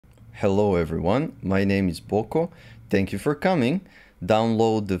Hello everyone, my name is Boko. Thank you for coming.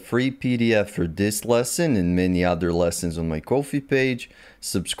 Download the free PDF for this lesson and many other lessons on my Ko-fi page.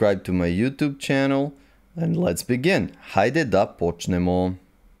 Subscribe to my YouTube channel and let's begin. Hajde da počnemo.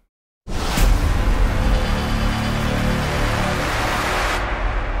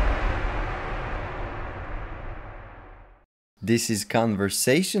 This is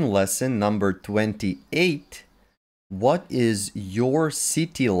conversation lesson number 28. What is your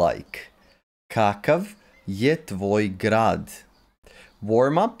city like? Kakav je tvoj grad?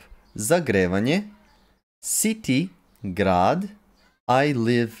 Warm-up, zagrevanje. City, grad. I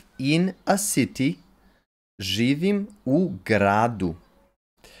live in a city. Živim u gradu.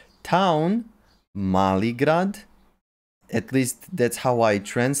 Town, mali grad. At least that's how I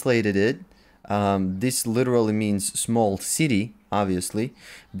translated it. This literally means small city, obviously,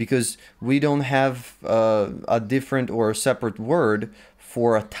 because we don't have a different or a separate word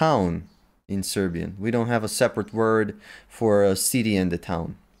for a town in Serbian. We don't have a separate word for a city and a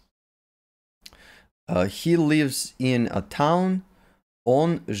town. He lives in a town.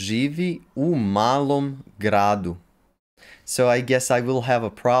 On živi u malom gradu. So I guess I will have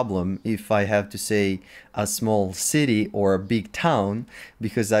a problem if I have to say a small city or a big town,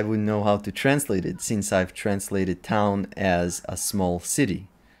 because I wouldn't know how to translate it since I've translated town as a small city.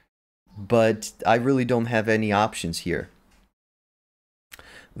 But I really don't have any options here.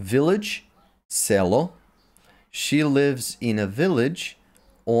 Village, selo. She lives in a village.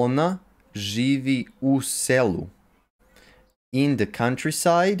 Ona živi u selu. In the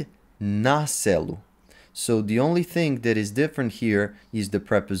countryside, na selu. So the only thing that is different here is the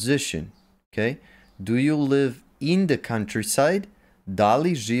preposition. Okay? Do you live in the countryside? Da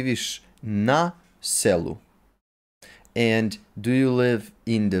li živiš na selu? And do you live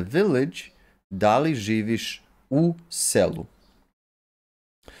in the village? Da li živiš u selu?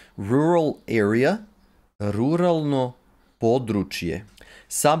 Rural area, ruralno područje.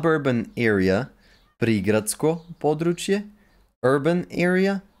 Suburban area, prigradsko područje. Urban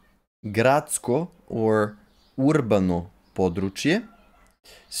area, gradsko or urbano područje.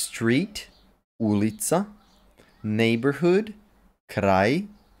 Street, ulica. Neighborhood, kraj.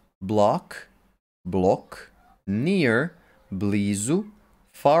 Block, blok. Near, blizu.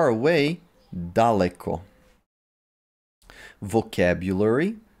 Far away, daleko.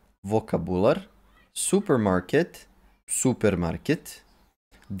 Vocabulary, vokabular. Supermarket, supermarket.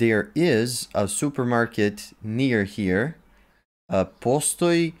 There is a supermarket near here.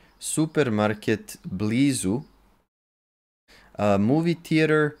 Postoji supermarket blizu. Movie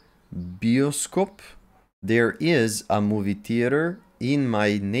theater, bioskop. There is a movie theater in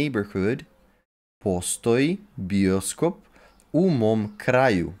my neighborhood. Postoji bioskop u mom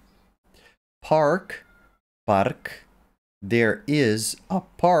kraju. Park, park. There is a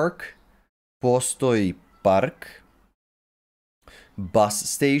park. Postoji park. Bus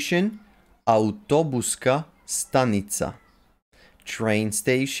station, autobuska stanica. Train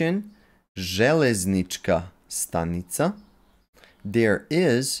station, železnička stanica. There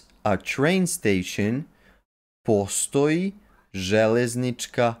is a train station. Postoji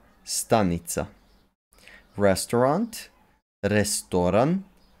železnička stanica. Restaurant, restoran.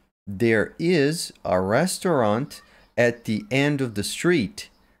 There is a restaurant at the end of the street.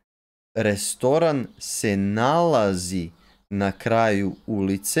 Restoran se nalazi na kraju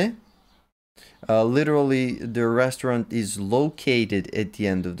ulice. Literally, the restaurant is located at the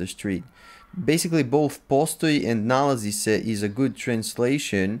end of the street. Basically, both postoji and nalazi se is a good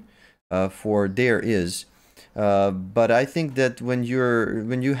translation for there is. But I think that when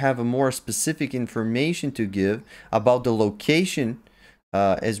you have a more specific information to give about the location,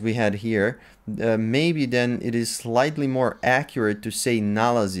 as we had here, maybe then it is slightly more accurate to say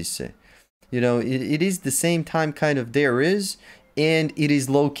nalazi se. You know, it is the same time kind of there is, and it is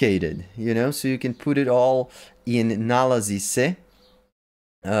located, you know, so you can put it all in nalazi se,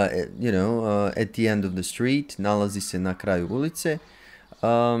 at the end of the street, nalazi se na kraju ulice.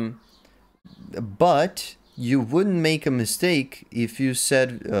 But you wouldn't make a mistake if you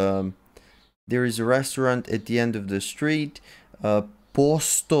said there is a restaurant at the end of the street.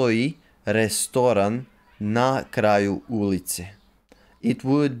 Postoji restoran na kraju ulice. It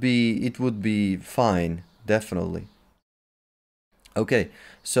would be fine, definitely. Okay,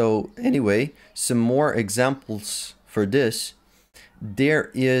 so anyway, some more examples for this.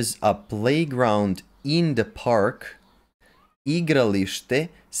 There is a playground in the park. Igralište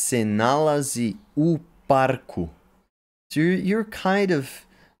se nalazi u parku. So you're kind of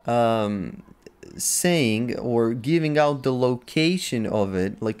saying or giving out the location of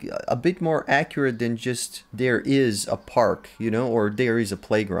it, like a bit more accurate than just there is a park, or there is a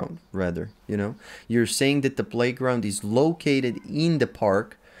playground, rather, You're saying that the playground is located in the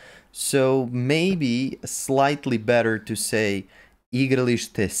park, so maybe slightly better to say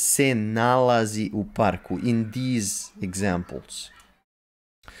igralište se nalazi u parku in these examples.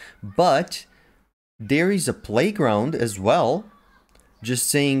 But there is a playground as well. Just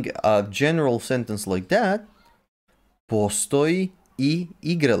saying a general sentence like that, postoji I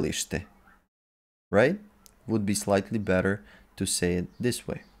igralište, right? Would be slightly better to say it this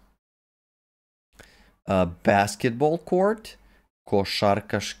way. A basketball court,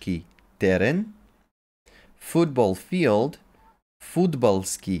 košarkaški teren. Football field,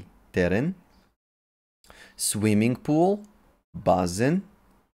 fudbalski teren. Swimming pool, bazen.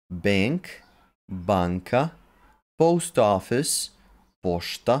 Bank, banka. Post office,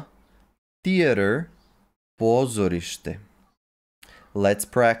 pošta. Theater, pozorište. Let's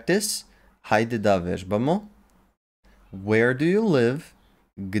practice. Hajde da vežbamo. Where do you live?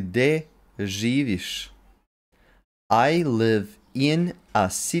 Gde živiš? I live in a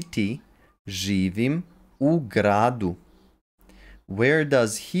city. Živim u gradu. Where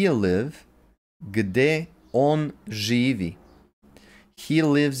does he live? Gde on živi? He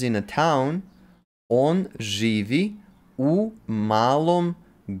lives in a town. On živi u malom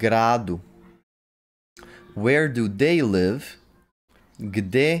gradu. Where do they live?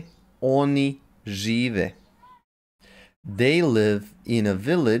 Gde oni žive? They live in a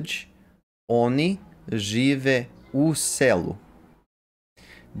village. Oni žive u selu.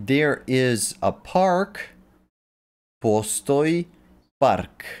 There is a park. Postoji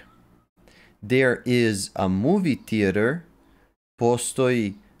park. There is a movie theater.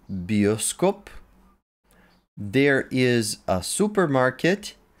 Postoji bioskop. There is a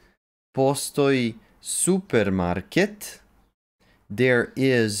supermarket. Postoji supermarket. There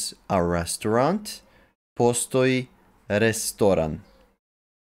is a restaurant. Postoji restoran.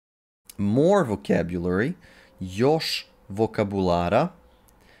 More vocabulary. Još vokabulara.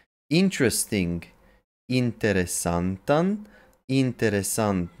 Interesting. Interesantan.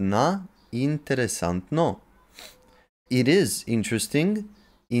 Interesantna. Interesantno. It is interesting.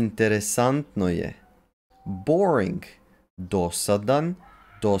 Interesantno je. Boring. Dosadan.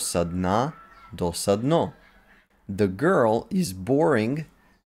 Dosadna. Dosadno. The girl is boring.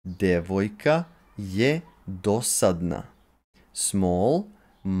 Devojka je dosadna. Small.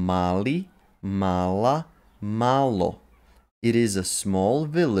 Mali. Mala. Malo. It is a small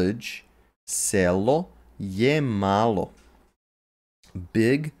village. Selo je malo.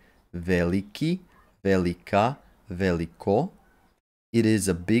 Big. Veliki. Velika. Veliko. It is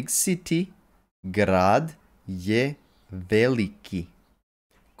a big city. Grad je veliki.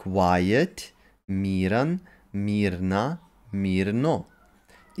 Quiet. Miran. Mirna. Mirno.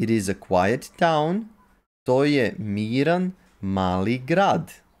 It is a quiet town. To je miran mali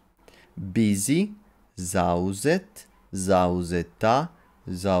grad. Busy. Zauzet. Zauzeta.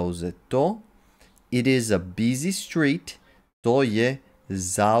 Zauzeto. It is a busy street. To je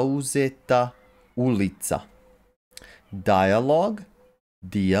zauzeta ulica. Dialogue.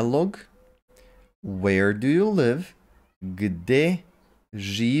 Dialog. Where do you live? Gde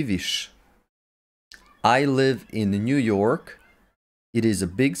živiš? I live in New York. It is a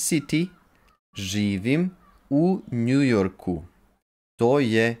big city. Živim u New Yorku. To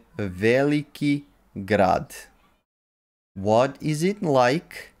je veliki grad. What is it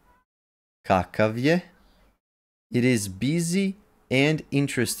like? Kakav je? It is busy and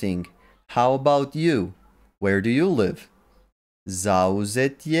interesting. How about you? Where do you live?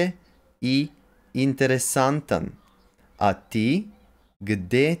 Zauzet je I interesantan. A ti?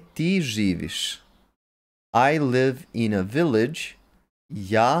 Gde ti živiš? I live in a village.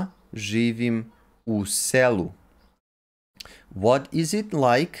 Ja živim u selu. What is it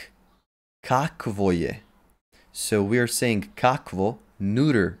like? Kakvo je? So we're saying kakvo,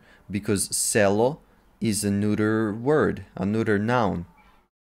 neuter, because selo is a neuter word, a neuter noun.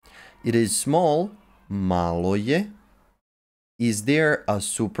 It is small. Malo je. Is there a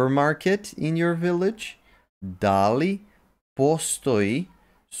supermarket in your village? Da li postoji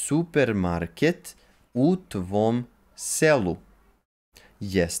supermarket u tvom selu?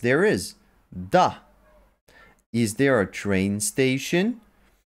 Yes, there is. Da. Is there a train station?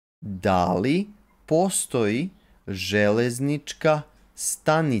 Da li postoji železnička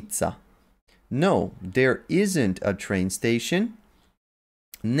stanica? No, there isn't a train station.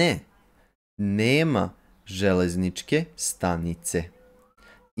 Ne. Nema železničke stanice.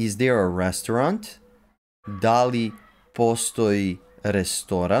 Is there a restaurant? Da li postoji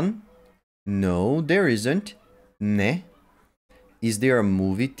restoran? No, there isn't. Ne. Is there a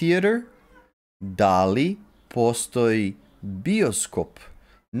movie theater? Da li postoji bioskop?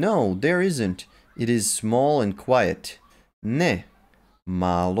 No, there isn't. It is small and quiet. Ne.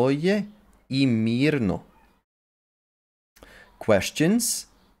 Malo je I mirno. Questions?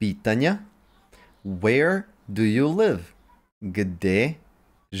 Pitanja. Where do you live? Gde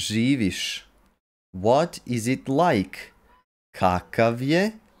živiš? What is it like? Kakav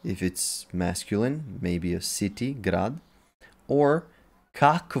je, if it's masculine, maybe a city, grad. Or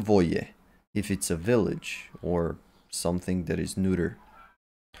kakvo je, if it's a village or something that is neuter.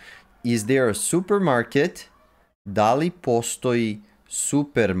 Is there a supermarket? Da li postoji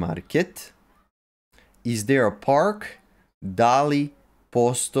supermarket? Is there a park? Da li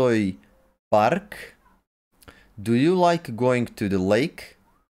postoji park? Do you like going to the lake?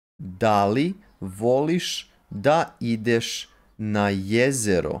 Da li voliš da ideš na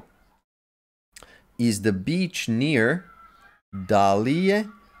jezero? Is the beach near? Da li je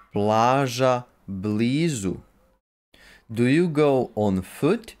plaža blizu? Do you go on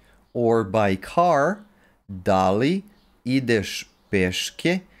foot or by car? Da li ideš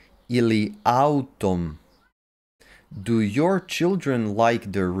peške ili autom? Do your children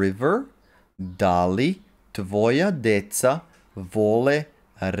like the river? Da li tvoja deca vole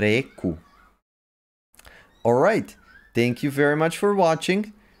reku? Alright, thank you very much for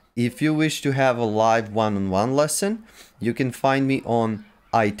watching. If you wish to have a live one-on-one lesson, you can find me on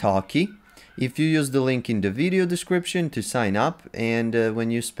italki. If you use the link in the video description to sign up, and when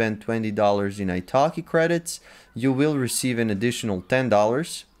you spend $20 in italki credits, you will receive an additional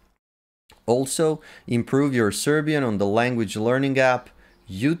 $10. Also, improve your Serbian on the language learning app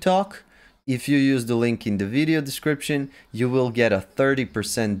uTalk. If you use the link in the video description, you will get a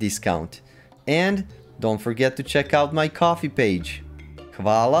 30% discount. And don't forget to check out my coffee page.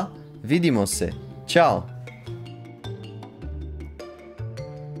 Hvala, vidimo se. Ćao!